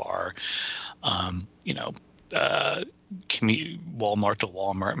 bar to bar, Walmart to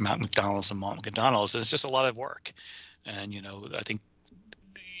Walmart, McDonald's to McDonald's. It's just a lot of work. And, I think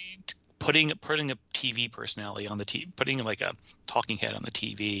putting a TV personality on the TV, putting like a talking head on the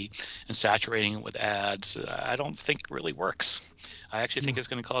TV and saturating it with ads, I don't think really works. I actually think it's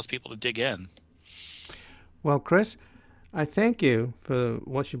going to cause people to dig in. Well, Chris, I thank you for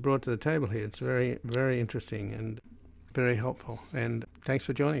what you brought to the table here. It's very, very interesting and very helpful. And thanks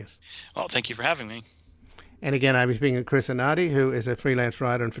for joining us. Well, thank you for having me. And again, I was speaking with Chris Arnade, who is a freelance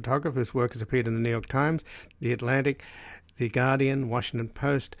writer and photographer whose work has appeared in the New York Times, The Atlantic, The Guardian, Washington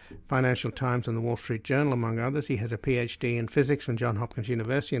Post, Financial Times, and the Wall Street Journal, among others. He has a PhD in physics from Johns Hopkins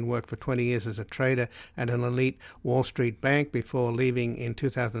University and worked for 20 years as a trader at an elite Wall Street bank before leaving in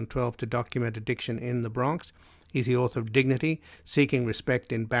 2012 to document addiction in the Bronx. He's the author of Dignity, Seeking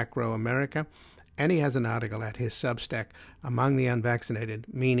Respect in Back Row America, and he has an article at his Substack, Among the Unvaccinated,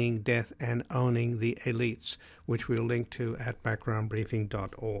 Meaning, Death, and Owning the Elites, which we'll link to at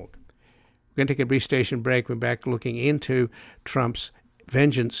backgroundbriefing.org. We're going to take a brief station break. We're back looking into Trump's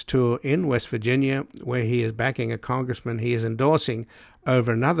vengeance tour in West Virginia, where he is backing a congressman he is endorsing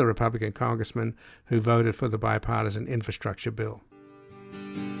over another Republican congressman who voted for the bipartisan infrastructure bill.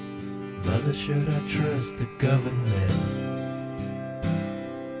 Mother, should I trust the government?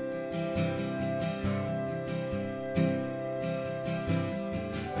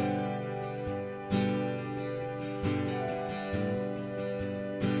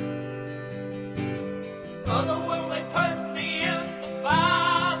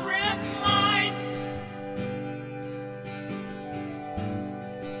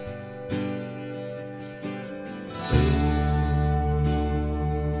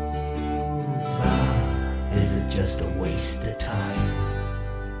 just a waste of time.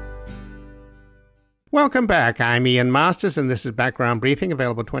 Welcome back. I'm Ian Masters, and this is Background Briefing,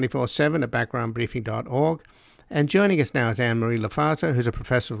 available 24/7 at backgroundbriefing.org. And joining us now is Anne-Marie Lofaso, who's a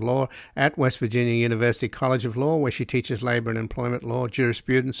professor of law at West Virginia University College of Law, where she teaches labor and employment law,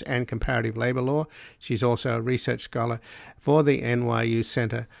 jurisprudence, and comparative labor law. She's also a research scholar for the NYU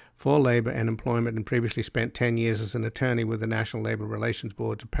Center for Labor and Employment, and previously spent 10 years as an attorney with the National Labor Relations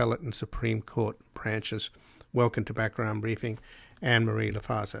Board's appellate and Supreme Court branches. Welcome to Background Briefing, Anne-Marie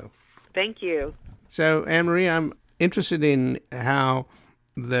Lofaso. Thank you. So, Anne-Marie, I'm interested in how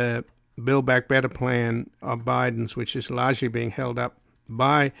the Build Back Better plan of Biden's, which is largely being held up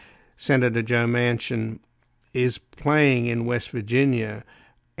by Senator Joe Manchin, is playing in West Virginia,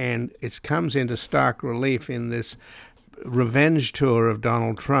 and it comes into stark relief in this revenge tour of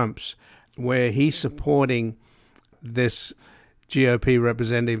Donald Trump's, where he's supporting this GOP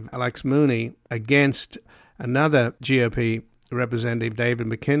representative, Alex Mooney, against another GOP Representative, David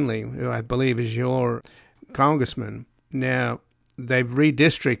McKinley, who I believe is your congressman. Now, they've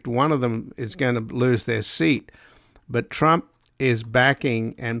redistricted. One of them is going to lose their seat, but Trump is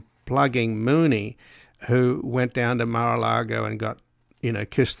backing and plugging Mooney, who went down to Mar-a-Lago and got,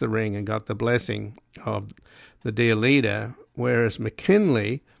 kissed the ring and got the blessing of the dear leader, whereas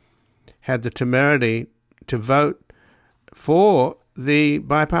McKinley had the temerity to vote for the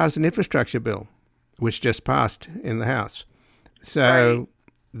bipartisan infrastructure bill, which just passed in the House. So right.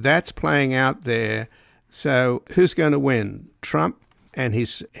 That's playing out there. So who's going to win, Trump and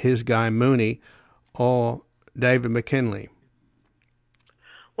his guy Mooney, or David McKinley?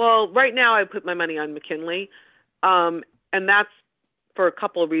 Well, right now I put my money on McKinley, and that's for a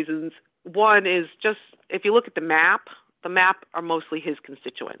couple of reasons. One is just if you look at the map are mostly his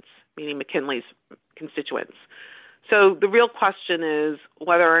constituents, meaning McKinley's constituents. So the real question is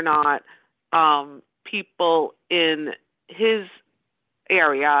whether or not people in his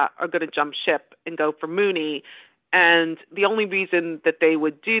area are going to jump ship and go for Mooney. And the only reason that they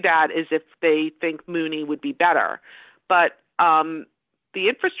would do that is if they think Mooney would be better. But the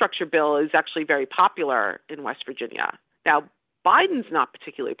infrastructure bill is actually very popular in West Virginia. Now, Biden's not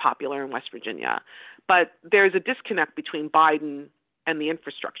particularly popular in West Virginia, but there's a disconnect between Biden and the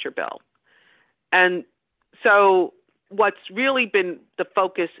infrastructure bill. And so what's really been the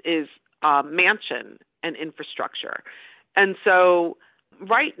focus is Manchin and infrastructure. And so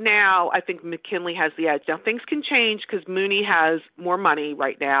right now, I think McKinley has the edge. Now, things can change because Mooney has more money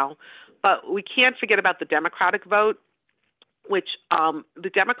right now, but we can't forget about the Democratic vote, which the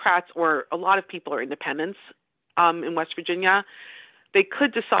Democrats, or a lot of people are independents in West Virginia. They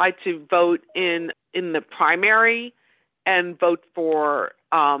could decide to vote in the primary and vote for,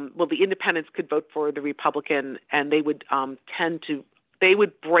 the independents could vote for the Republican, and they would they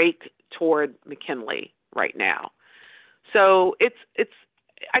would break toward McKinley right now. So it's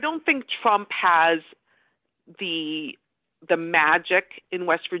I don't think Trump has the magic in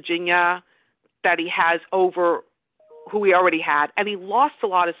West Virginia that he has over who he already had, and he lost a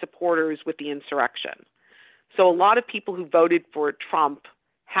lot of supporters with the insurrection. So a lot of people who voted for Trump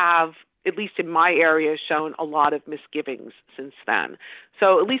have, at least in my area, shown a lot of misgivings since then.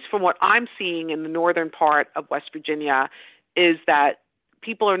 So at least from what I'm seeing in the northern part of West Virginia is that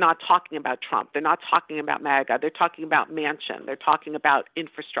people are not talking about Trump. They're not talking about MAGA. They're talking about Manchin. They're talking about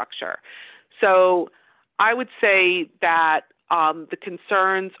infrastructure. So I would say that the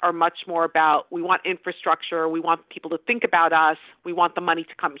concerns are much more about we want infrastructure, we want people to think about us, we want the money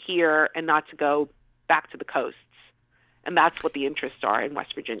to come here and not to go back to the coasts. And that's what the interests are in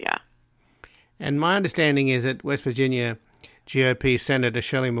West Virginia. And my understanding is that West Virginia GOP Senator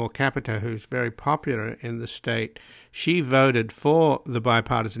Shelley Moore Capito, who's very popular in the state, she voted for the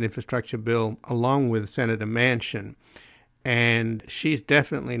bipartisan infrastructure bill along with Senator Manchin. And she's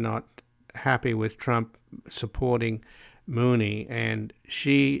definitely not happy with Trump supporting Mooney. And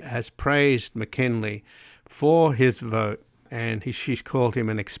she has praised McKinley for his vote, and she's called him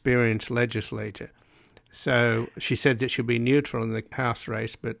an experienced legislator. So she said that she'll be neutral in the House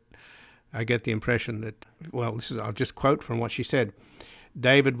race, but I get the impression that, I'll just quote from what she said.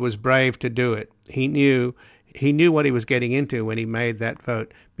 David was brave to do it. He knew what he was getting into when he made that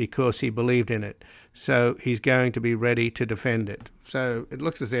vote because he believed in it. So he's going to be ready to defend it. So it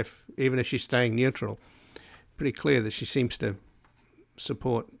looks as if, even if she's staying neutral, pretty clear that she seems to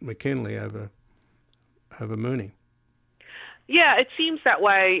support McKinley over Mooney. Yeah, it seems that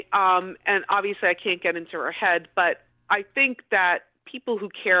way. And obviously I can't get into her head, but I think that people who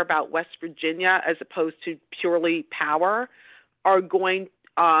care about West Virginia as opposed to purely power are going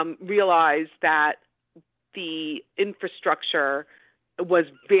to realize that the infrastructure was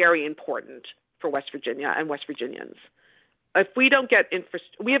very important for West Virginia and West Virginians. If we don't get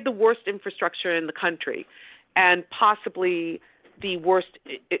we have the worst infrastructure in the country, and possibly the worst,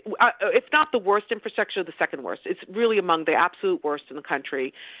 if not the worst infrastructure, the second worst. It's really among the absolute worst in the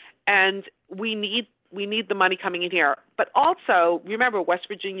country, and we need the money coming in here. But also, remember, West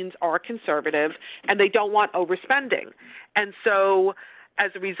Virginians are conservative, and they don't want overspending. And so,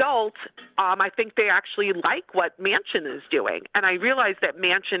 as a result, I think they actually like what Manchin is doing. And I realize that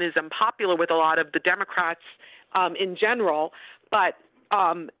Manchin is unpopular with a lot of the Democrats in general, but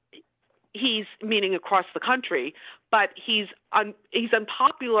he's meaning across the country. But he's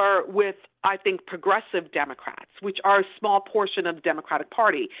unpopular with, I think, progressive Democrats, which are a small portion of the Democratic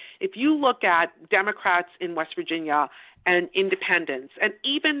Party. If you look at Democrats in West Virginia and independents, and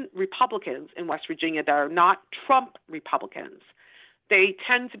even Republicans in West Virginia that are not Trump Republicans, they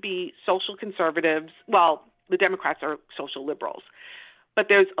tend to be social conservatives. Well, the Democrats are social liberals. But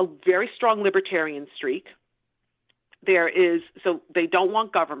there's a very strong libertarian streak. So they don't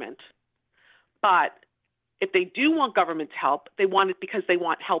want government. But if they do want government help, they want it because they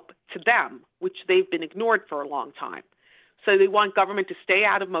want help to them, which they've been ignored for a long time. So they want government to stay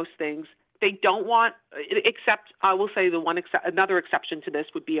out of most things. They don't want, except I will say another exception to this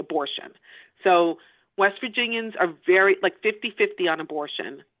would be abortion. So West Virginians are very, 50-50 on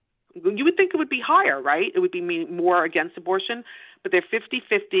abortion. You would think it would be higher, right? It would be more against abortion, but they're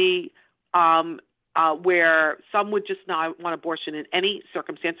 50-50, where some would just not want abortion in any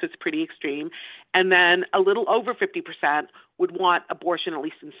circumstance, so it's pretty extreme. And then a little over 50% would want abortion, at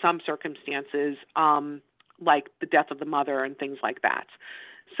least in some circumstances, like the death of the mother and things like that.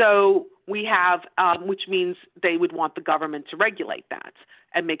 So we have, which means they would want the government to regulate that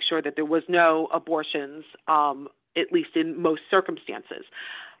and make sure that there was no abortions, at least in most circumstances.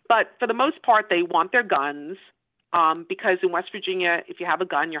 But for the most part, they want their guns, because in West Virginia, if you have a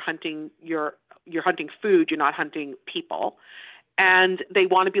gun, you're hunting food, you're not hunting people, and they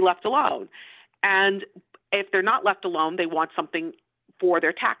want to be left alone. And if they're not left alone, they want something for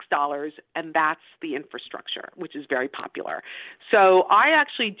their tax dollars, and that's the infrastructure, which is very popular. So I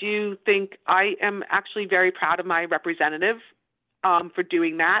actually do think I am actually very proud of my representative for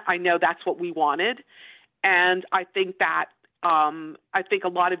doing that. I know that's what we wanted, and I think that a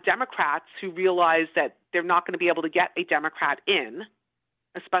lot of Democrats who realize that they're not going to be able to get a Democrat in,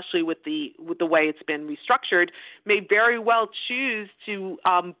 especially with the way it's been restructured, may very well choose to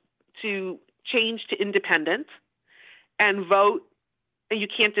change to independent and vote. And you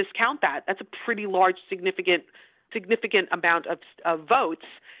can't discount that. That's a pretty large, significant amount of votes.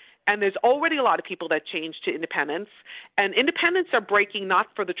 And there's already a lot of people that change to independents. And independents are breaking not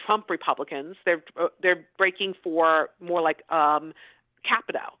for the Trump Republicans. They're breaking for more like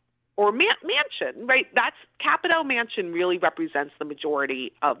Capito or Manchin, right? That's Capito. Manchin really represents the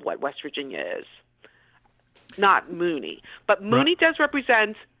majority of what West Virginia is, not Mooney. But Mooney does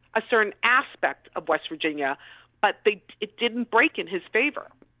represent a certain aspect of West Virginia, but it didn't break in his favor.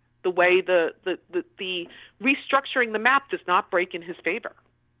 The way the restructuring the map does not break in his favor.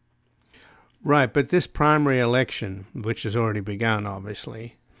 Right, but this primary election, which has already begun,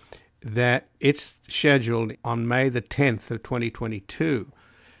 obviously, that it's scheduled on May the 10th of 2022.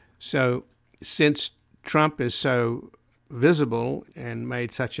 So since Trump is so visible and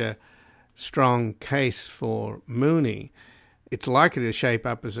made such a strong case for Mooney, it's likely to shape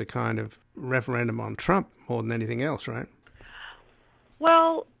up as a kind of referendum on Trump more than anything else, right?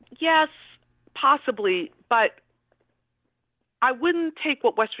 Well, yes, possibly, but I wouldn't take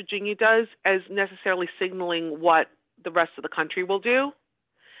what West Virginia does as necessarily signaling what the rest of the country will do.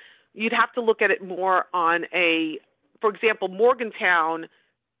 You'd have to look at it more on for example, Morgantown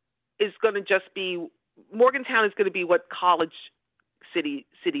is going to be what college cities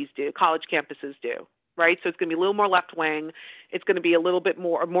do, college campuses do, right? So it's going to be a little more left wing. It's going to be a little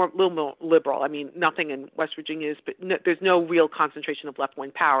more liberal. I mean, nothing in West Virginia there's no real concentration of left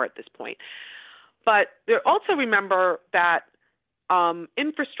wing power at this point. But also remember that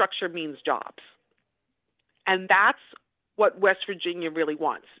infrastructure means jobs. And that's what West Virginia really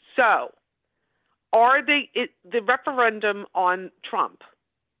wants. So the referendum on Trump,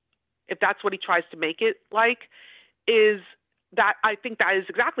 if that's what he tries to make it like, is that I think that is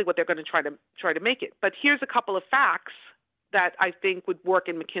exactly what they're going to try to make it. But here's a couple of facts that I think would work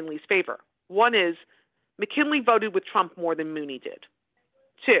in McKinley's favor. One is McKinley voted with Trump more than Mooney did.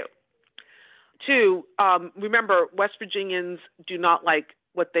 Two, remember, West Virginians do not like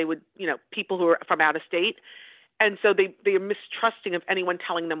what they would, people who are from out of state. And so they are mistrusting of anyone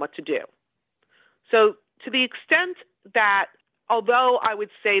telling them what to do. So to the extent that, although I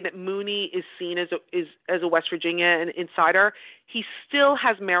would say that Mooney is seen as a West Virginia insider, he still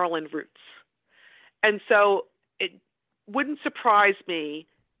has Maryland roots. And so it wouldn't surprise me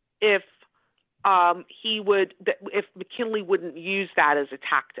if if McKinley wouldn't use that as a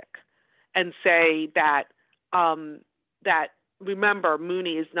tactic and say that remember,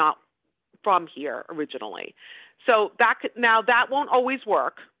 Mooney is not from here originally. So that won't always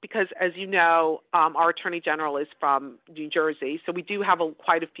work because, as you know, our Attorney General is from New Jersey, so we do have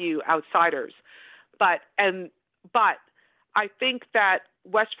quite a few outsiders. But I think that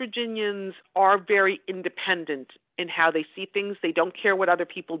West Virginians are very independent in how they see things. They don't care what other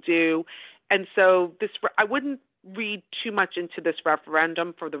people do, and so I wouldn't read too much into this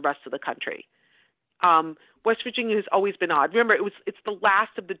referendum for the rest of the country. West Virginia has always been odd. Remember, it's the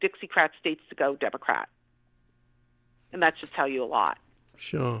last of the Dixiecrat states to go Democrat. And that should tell you a lot.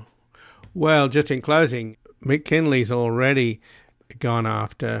 Sure. Well, just in closing, McKinley's already gone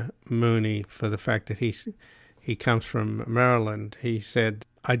after Mooney for the fact that he comes from Maryland. He said,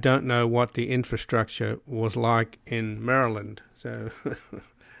 I don't know what the infrastructure was like in Maryland. So,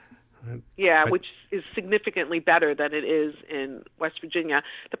 which is significantly better than it is in West Virginia.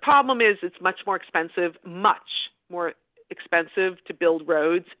 The problem is it's much more expensive to build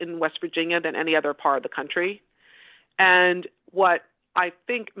roads in West Virginia than any other part of the country. And what I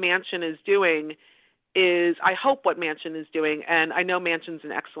think Manchin is doing I hope what Manchin is doing, and I know Manchin's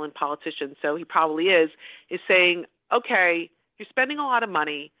an excellent politician, so he probably is saying, okay, you're spending a lot of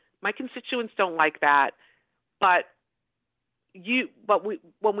money. My constituents don't like that, but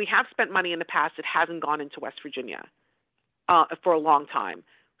when we have spent money in the past, it hasn't gone into West Virginia for a long time.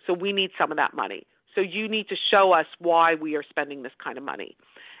 So we need some of that money. So you need to show us why we are spending this kind of money.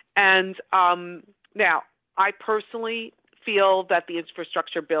 And now, I personally feel that the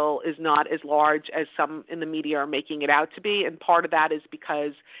infrastructure bill is not as large as some in the media are making it out to be, and part of that is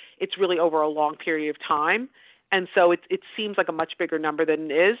because it's really over a long period of time, and so it seems like a much bigger number than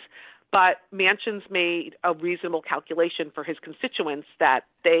it is. But Manchin's made a reasonable calculation for his constituents that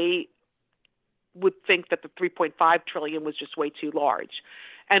they would think that the $3.5 trillion was just way too large,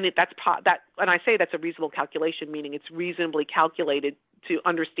 and and I say that's a reasonable calculation, meaning it's reasonably calculated to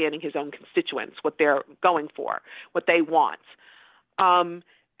understanding his own constituents, what they're going for, what they want. And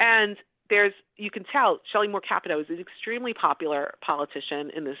you can tell Shelley Moore Capito is an extremely popular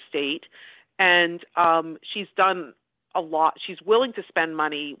politician in the state, and she's done a lot. She's willing to spend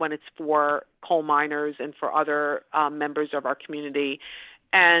money when it's for coal miners and for other members of our community.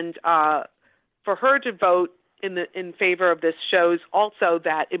 And for her to vote in favor of this shows also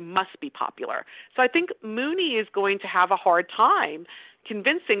that it must be popular. So I think Mooney is going to have a hard time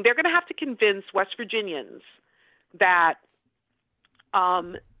they're going to have to convince West Virginians that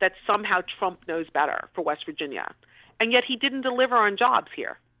that somehow Trump knows better for West Virginia. And yet he didn't deliver on jobs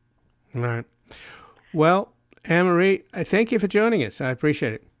here. Right. Well, Anne-Marie, I thank you for joining us. I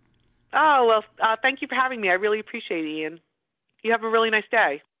appreciate it. Oh, well, thank you for having me. I really appreciate it, Ian. You have a really nice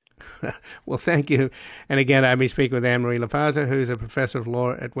day. Well, thank you. And again, I've been speaking with Anne-Marie Lofaso, who's a professor of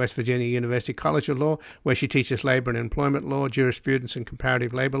law at West Virginia University College of Law, where she teaches labor and employment law, jurisprudence, and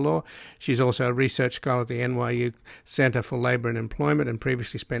comparative labor law. She's also a research scholar at the NYU Center for Labor and Employment and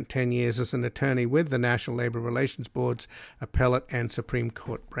previously spent 10 years as an attorney with the National Labor Relations Board's appellate and Supreme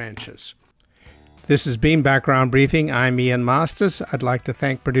Court branches. This has been Background Briefing. I'm Ian Masters. I'd like to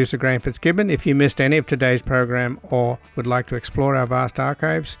thank producer Graham Fitzgibbon. If you missed any of today's program or would like to explore our vast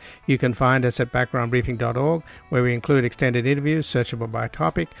archives, you can find us at backgroundbriefing.org, where we include extended interviews searchable by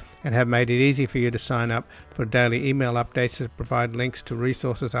topic and have made it easy for you to sign up for daily email updates that provide links to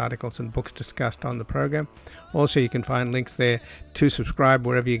resources, articles, and books discussed on the program. Also, you can find links there to subscribe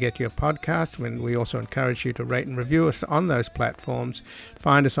wherever you get your podcasts, and we also encourage you to rate and review us on those platforms.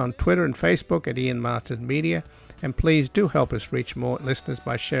 Find us on Twitter and Facebook at Ian Masters Media, and please do help us reach more listeners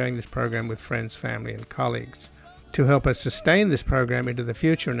by sharing this program with friends, family, and colleagues. To help us sustain this program into the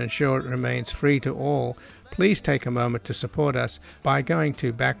future and ensure it remains free to all, please take a moment to support us by going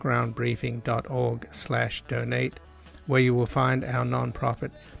to backgroundbriefing.org/donate, where you will find our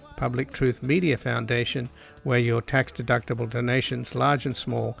nonprofit Public Truth Media Foundation, where your tax-deductible donations, large and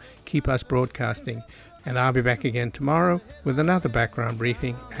small, keep us broadcasting. And I'll be back again tomorrow with another Background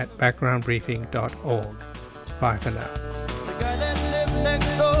Briefing at backgroundbriefing.org. Bye for now. The guy that lived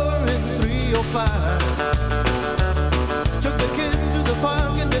next door in 305 took the kids to the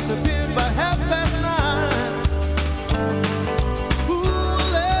park and disappeared by 9:30.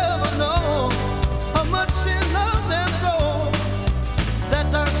 Who'll ever know how much she loved them so?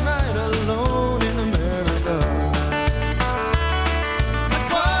 That dark night alone in America. A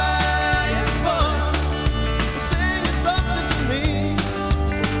quiet voice was singing something to me,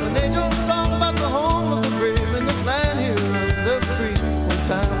 an angel song about the home of the brave in this land here of the free. One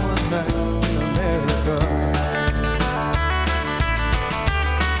time, one night in America.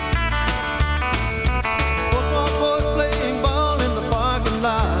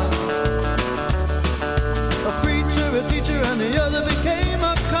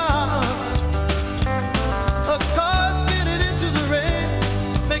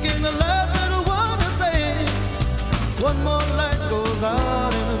 One more light goes out